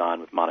what goes on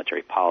with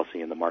monetary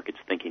policy and the market's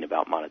thinking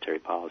about monetary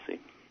policy.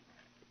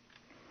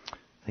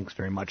 Thanks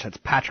very much. That's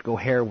Patrick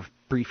O'Hare with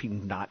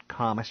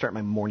Briefing.com. I start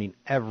my morning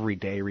every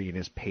day reading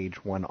his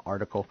page one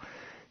article.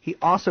 He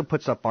also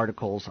puts up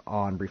articles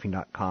on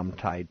Briefing.com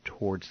tied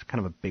towards kind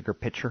of a bigger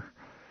picture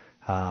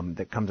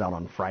that comes out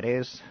on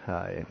Fridays.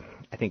 I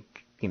think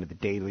the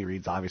daily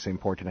read's obviously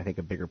important. I think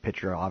a bigger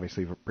picture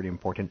obviously pretty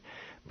important.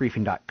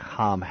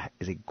 Briefing.com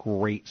is a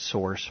great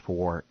source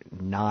for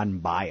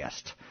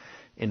non-biased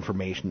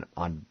information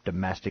on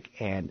domestic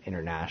and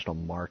international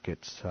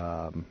markets.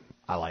 I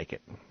like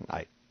it.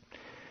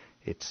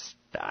 It's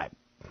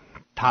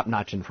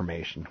top-notch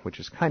information, which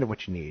is kind of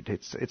what you need.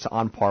 It's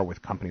on par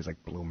with companies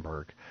like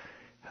Bloomberg.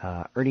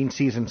 Earnings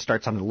season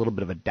starts on a little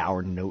bit of a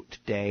dour note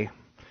today,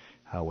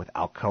 with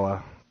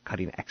Alcoa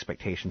cutting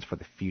expectations for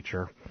the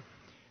future.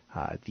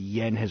 The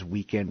yen has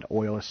weakened.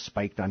 Oil has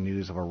spiked on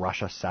news of a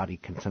Russia-Saudi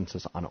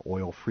consensus on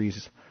oil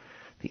freeze.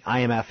 The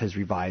IMF has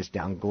revised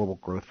down global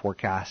growth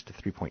forecast to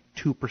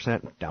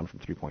 3.2%, down from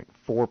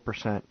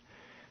 3.4%.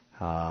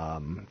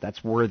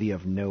 That's worthy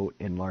of note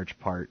in large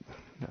part.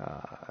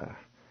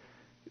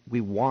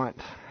 we want,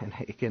 and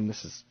again,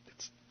 it's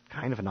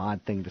kind of an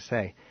odd thing to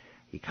say,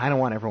 you kind of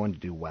want everyone to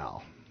do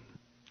well.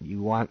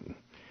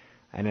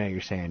 I know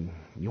you're saying,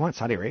 you want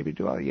Saudi Arabia to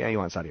do well? Yeah, you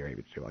want Saudi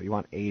Arabia to do well. You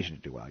want Asia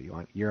to do well. You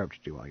want Europe to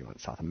do well. You want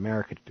South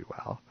America to do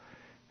well.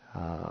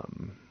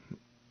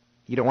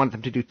 You don't want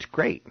them to do too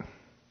great.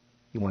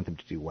 You want them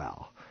to do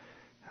well.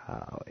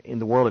 In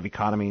the world of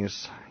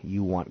economies,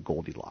 you want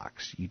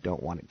Goldilocks. You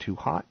don't want it too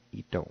hot.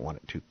 You don't want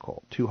it too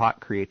cold. Too hot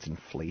creates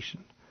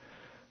inflation.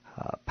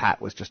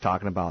 Pat was just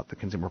talking about the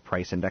Consumer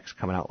Price Index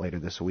coming out later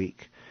this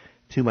week.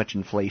 Too much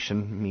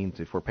inflation means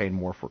if we're paying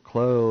more for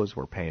clothes,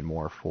 we're paying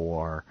more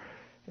for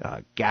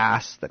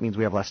gas, that means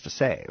we have less to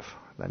save.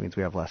 That means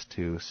we have less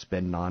to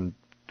spend on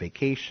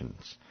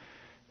vacations.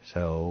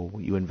 So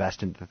you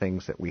invest into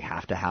things that we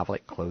have to have,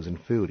 like clothes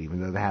and food. Even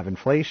though they have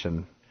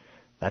inflation,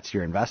 that's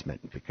your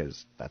investment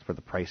because that's where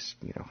the price,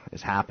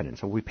 is happening.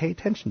 So we pay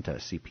attention to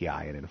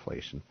CPI and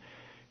inflation.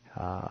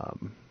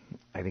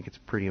 I think it's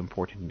pretty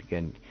important.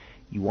 Again,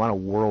 you want a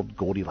world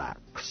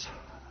Goldilocks.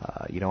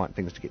 You don't want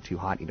things to get too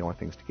hot. You don't want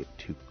things to get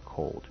too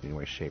cold in any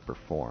way, shape, or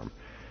form.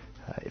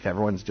 If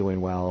everyone's doing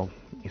well,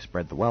 you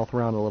spread the wealth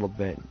around a little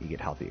bit. You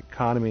get healthy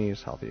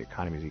economies. Healthy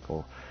economies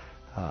equal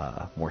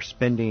more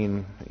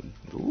spending.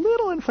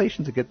 Little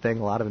inflation's a good thing.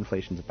 A lot of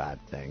inflation's a bad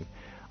thing.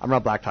 I'm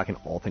Rob Black, talking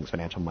all things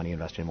financial, money,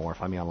 investing, and more.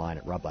 Find me online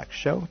at Rob Black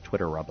Show,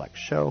 Twitter, Rob Black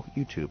Show,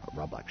 YouTube,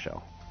 Rob Black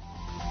Show.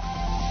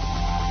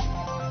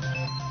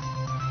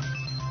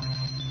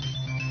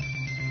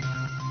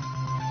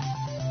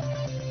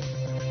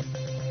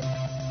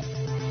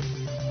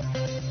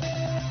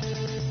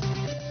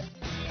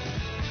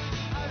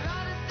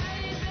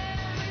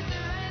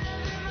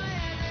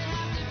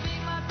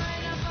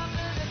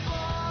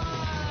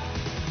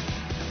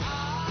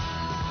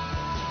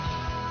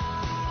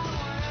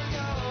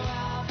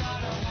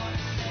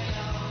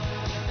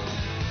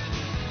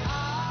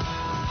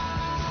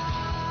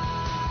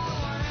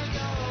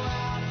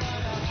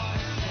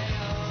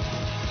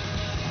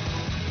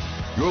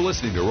 You're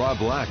listening to Rob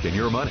Black and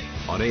Your Money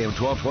on AM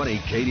 1220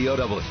 KDOW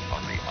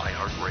on the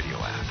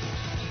iHeartRadio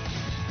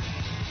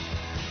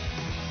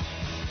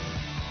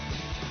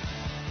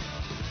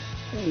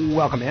app.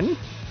 Welcome in.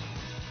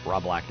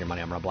 Rob Black, Your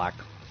Money. I'm Rob Black.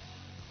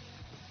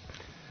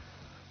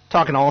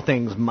 Talking all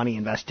things money,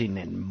 investing,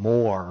 and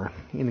more.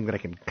 Anything that I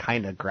can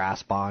kind of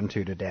grasp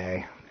onto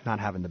today. Not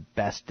having the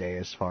best day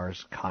as far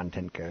as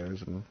content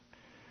goes, and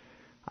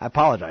I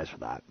apologize for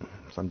that.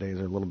 Some days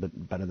are a little bit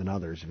better than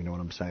others, if you know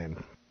what I'm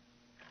saying.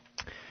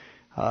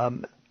 I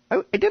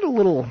did a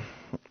little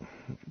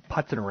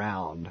putzing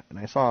around, and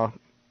I saw,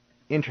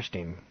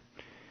 interesting,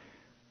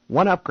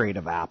 one upgrade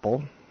of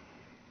Apple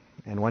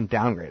and one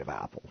downgrade of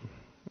Apple,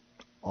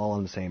 all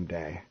on the same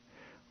day,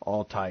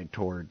 all tied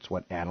towards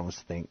what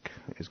analysts think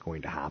is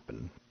going to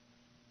happen.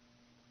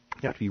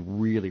 You have to be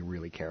really,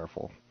 really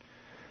careful.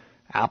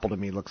 Apple, to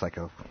me, looks like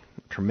a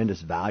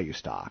tremendous value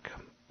stock,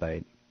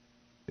 but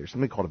there's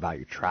something called a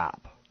value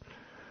trap.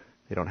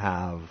 They don't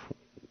have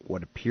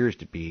what appears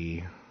to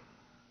be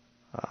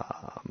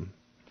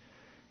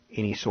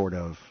any sort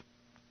of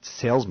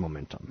sales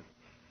momentum.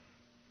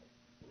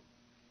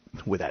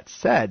 With that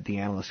said, the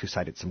analyst who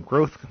cited some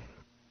growth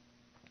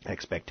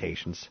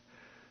expectations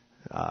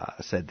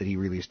said that he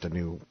released a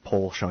new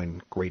poll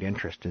showing great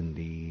interest in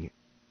the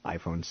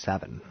iPhone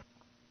 7.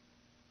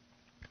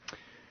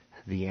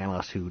 The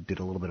analyst who did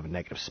a little bit of a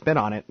negative spin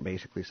on it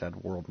basically said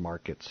world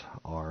markets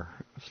are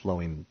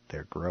slowing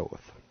their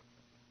growth.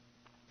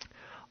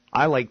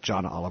 I like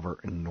John Oliver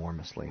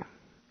enormously.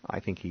 I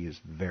think he is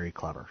very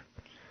clever.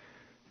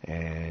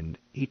 And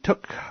he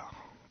took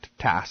to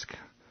task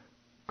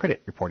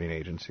credit reporting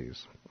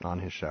agencies on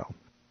his show.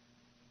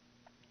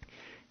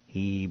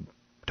 He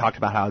talked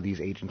about how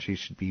these agencies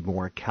should be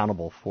more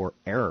accountable for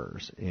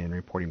errors in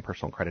reporting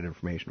personal credit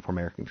information for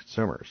American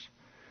consumers.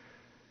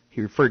 He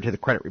referred to the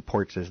credit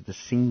reports as the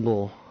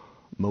single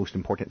most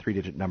important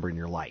three-digit number in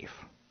your life.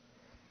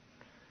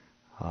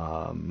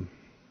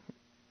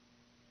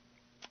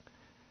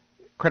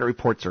 Credit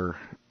reports are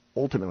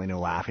ultimately no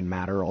laughing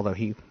matter, although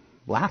he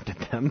laughed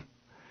at them.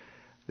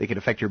 They could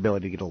affect your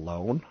ability to get a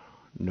loan,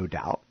 no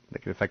doubt. They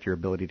could affect your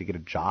ability to get a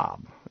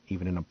job,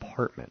 even an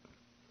apartment.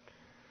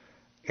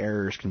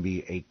 Errors can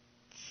be a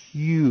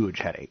huge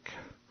headache,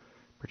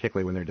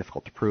 particularly when they're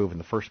difficult to prove in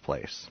the first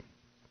place.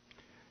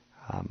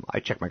 I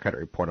check my credit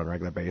report on a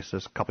regular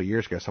basis. A couple of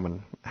years ago,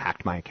 someone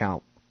hacked my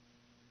account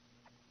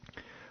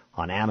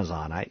on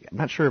Amazon. I'm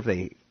not sure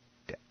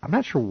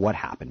what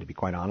happened, to be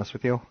quite honest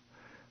with you.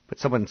 But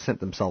someone sent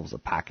themselves a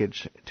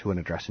package to an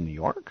address in New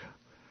York,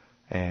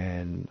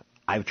 and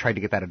I've tried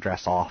to get that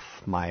address off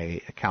my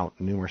account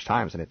numerous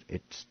times, and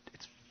it's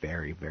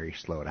very, very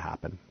slow to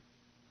happen.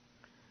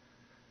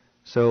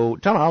 So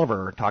John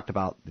Oliver talked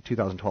about the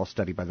 2012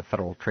 study by the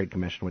Federal Trade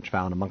Commission, which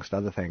found, amongst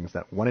other things,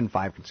 that 1 in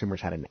 5 consumers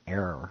had an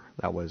error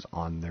that was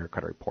on their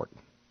credit report.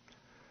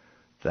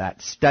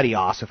 That study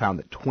also found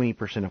that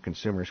 20% of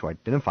consumers who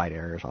identified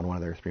errors on one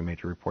of their 3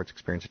 major reports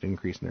experienced an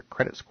increase in their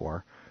credit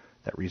score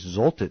that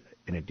resulted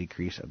in a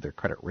decrease of their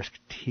credit risk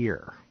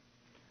tier.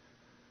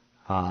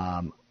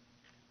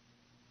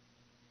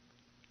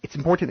 It's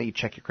important that you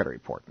check your credit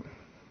report.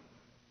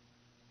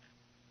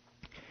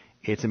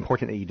 It's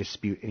important that you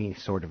dispute any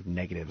sort of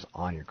negatives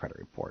on your credit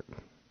report.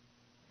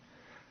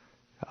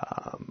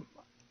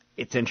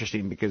 It's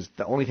interesting because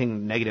the only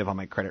thing negative on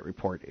my credit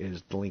report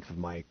is the length of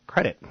my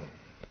credit.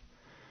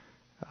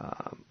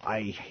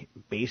 I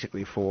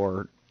basically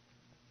for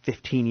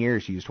 15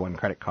 years used one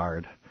credit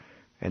card,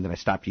 and then I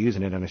stopped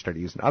using it and I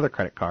started using other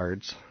credit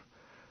cards,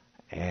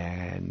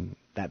 and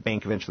that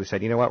bank eventually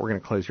said, you know what, we're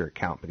going to close your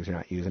account because you're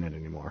not using it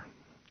anymore.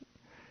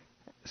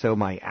 So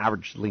my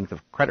average length of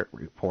credit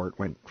report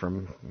went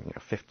from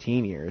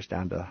 15 years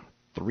down to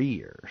 3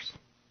 years.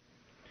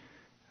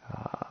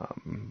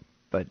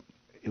 But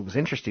it was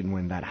interesting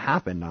when that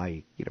happened.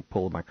 I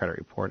pulled my credit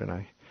report and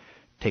I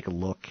take a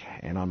look,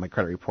 and on my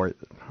credit report,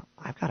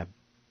 I've got a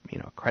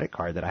credit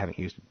card that I haven't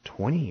used in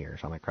 20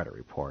 years on my credit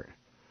report.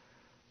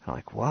 And I'm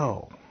like,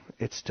 whoa,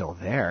 it's still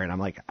there. And I'm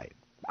like,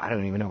 I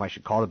don't even know if I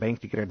should call the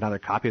bank to get another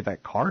copy of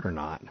that card or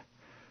not,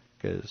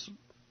 because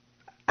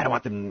I don't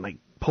want them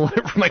pulling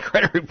it from my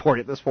credit report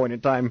at this point in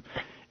time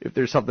if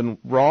there's something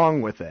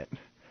wrong with it.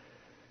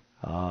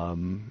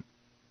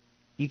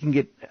 You can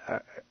get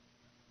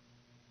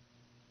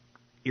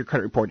your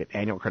credit report at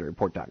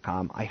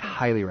annualcreditreport.com. I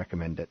highly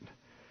recommend it.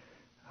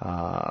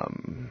 A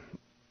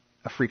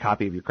free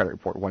copy of your credit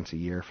report once a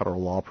year.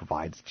 Federal law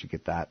provides that you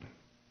get that.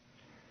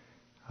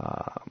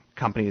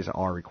 Companies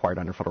are required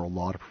under federal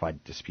law to provide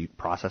a dispute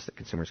process that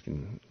consumers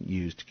can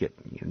use to get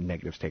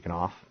negatives taken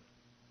off.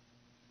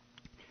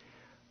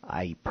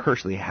 I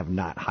personally have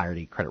not hired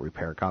a credit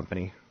repair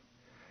company,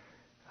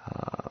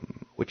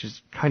 which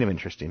is kind of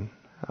interesting.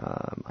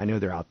 I know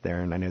they're out there,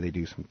 and I know they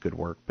do some good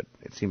work, but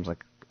it seems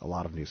like a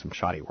lot of them do some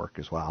shoddy work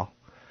as well,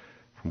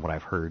 from what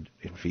I've heard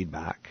in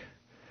feedback.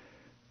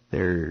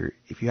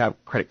 If you have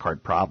credit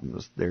card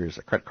problems, there's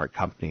a credit card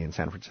company in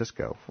San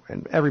Francisco,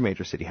 and every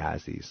major city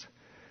has these.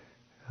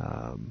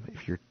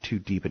 If you're too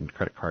deep in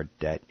credit card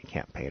debt, you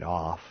can't pay it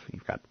off.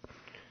 You've got,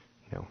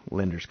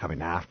 lenders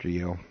coming after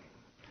you.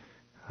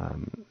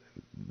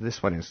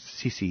 This one is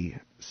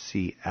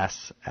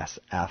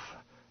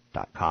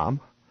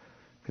CCCSSF.com,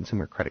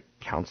 Consumer Credit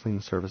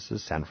Counseling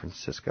Services, San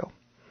Francisco.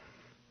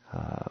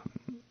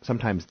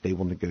 Sometimes they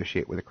will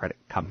negotiate with the credit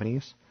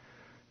companies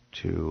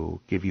to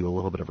give you a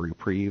little bit of a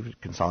reprieve,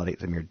 consolidate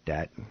some of your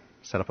debt,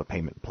 set up a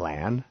payment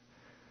plan,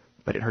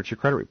 but it hurts your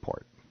credit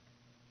report.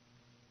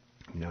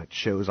 It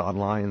shows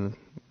online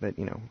that,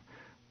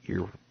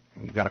 you've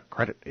got a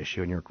credit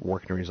issue and you're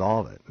working to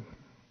resolve it.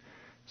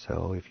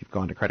 So if you've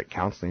gone to credit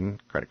counseling,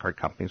 credit card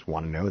companies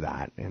want to know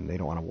that, and they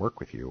don't want to work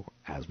with you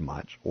as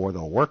much, or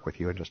they'll work with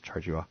you and just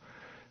charge you a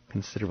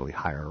considerably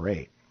higher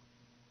rate.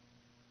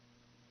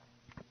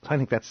 So I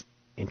think that's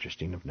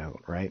interesting of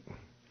note, right?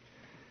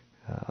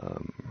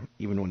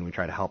 Even when we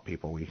try to help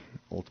people, we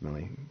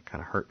ultimately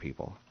kind of hurt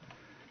people.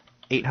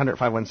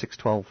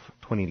 800-516-1220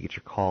 to get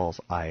your calls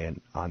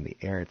on the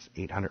air. It's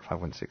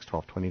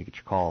 800-516-1220 to get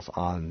your calls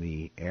on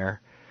the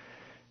air.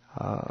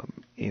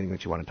 Anything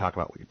that you want to talk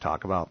about, we can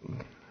talk about.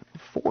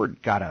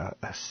 Ford got a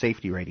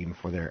safety rating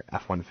for their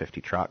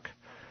F-150 truck.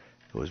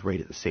 It was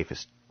rated the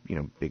safest,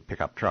 big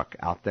pickup truck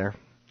out there.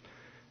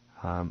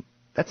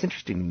 That's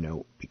interesting to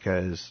note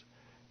because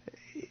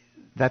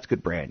that's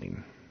good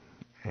branding.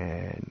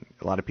 And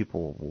a lot of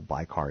people will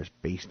buy cars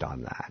based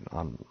on that,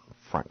 on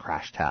front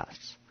crash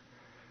tests.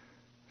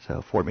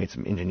 So Ford made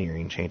some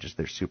engineering changes to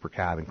their Super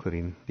Cab,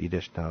 including the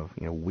addition of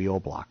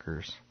wheel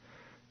blockers,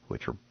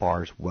 which are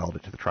bars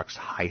welded to the truck's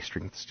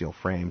high-strength steel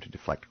frame to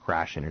deflect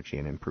crash energy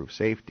and improve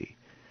safety.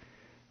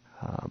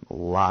 A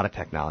lot of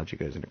technology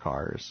goes into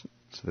cars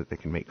so that they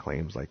can make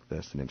claims like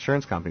this. And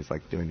insurance companies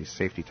like doing these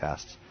safety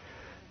tests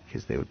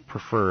because they would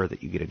prefer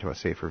that you get into a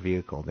safer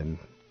vehicle than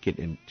get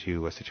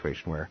into a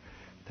situation where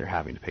they're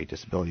having to pay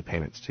disability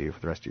payments to you for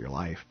the rest of your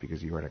life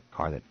because you were in a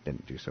car that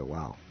didn't do so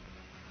well.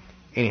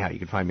 Anyhow, you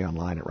can find me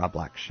online at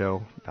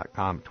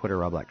robblackshow.com, Twitter,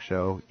 Rob Black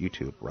Show,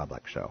 YouTube, Rob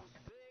Black Show.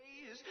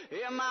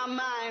 In my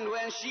mind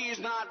when she's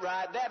not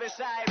right there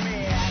beside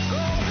me, I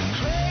go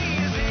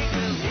crazy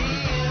 'cause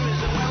here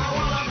is where I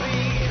wanna be.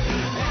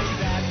 And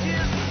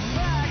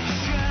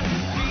satisfaction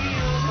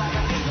feels like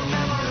a distant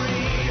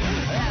memory.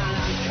 And I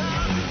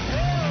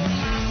can't hold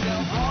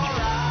myself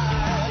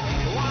alright.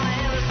 Wanna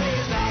hear the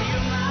face that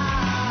you're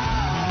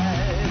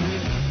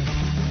mine.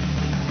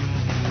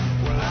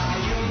 Well, are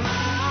you mine?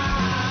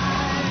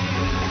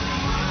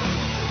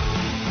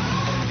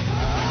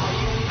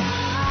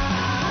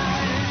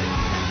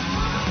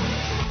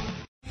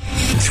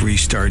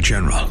 3-star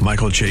General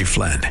Michael J.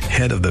 Flynn,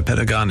 head of the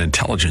Pentagon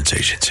Intelligence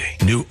Agency,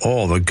 knew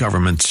all the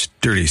government's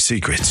dirty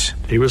secrets.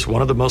 He was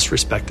one of the most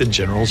respected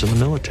generals in the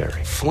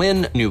military.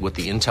 Flynn knew what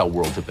the intel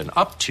world had been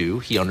up to.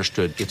 He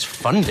understood its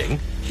funding.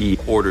 He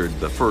ordered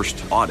the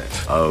first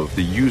audit of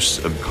the use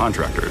of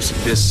contractors.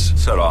 This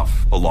set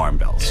off alarm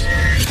bells.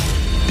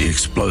 The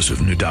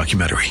explosive new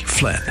documentary,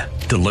 Flynn,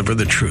 deliver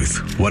the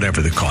truth,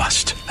 whatever the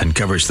cost, and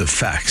covers the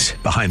facts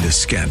behind the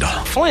scandal.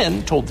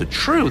 Flynn told the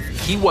truth.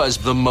 He was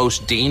the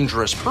most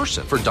dangerous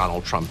person for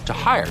Donald Trump to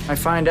hire. I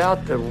find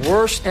out the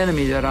worst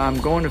enemy that I'm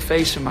going to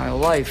face in my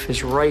life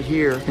is right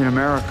here in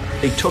America.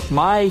 They took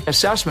my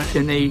assessment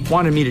and they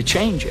wanted me to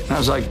change it. And I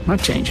was like, I'm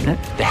not changing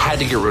it. They had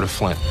to get rid of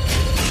Flynn.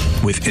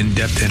 With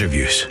in-depth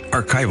interviews,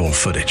 archival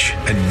footage,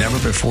 and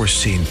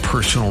never-before-seen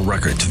personal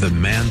records of the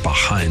man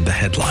behind the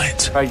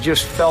headlines. I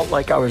just felt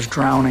like I was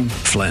drowning.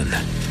 Flynn,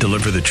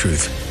 deliver the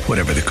truth,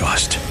 whatever the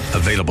cost.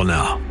 Available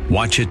now.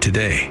 Watch it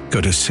today.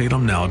 Go to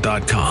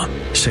salemnow.com.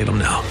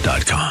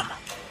 salemnow.com.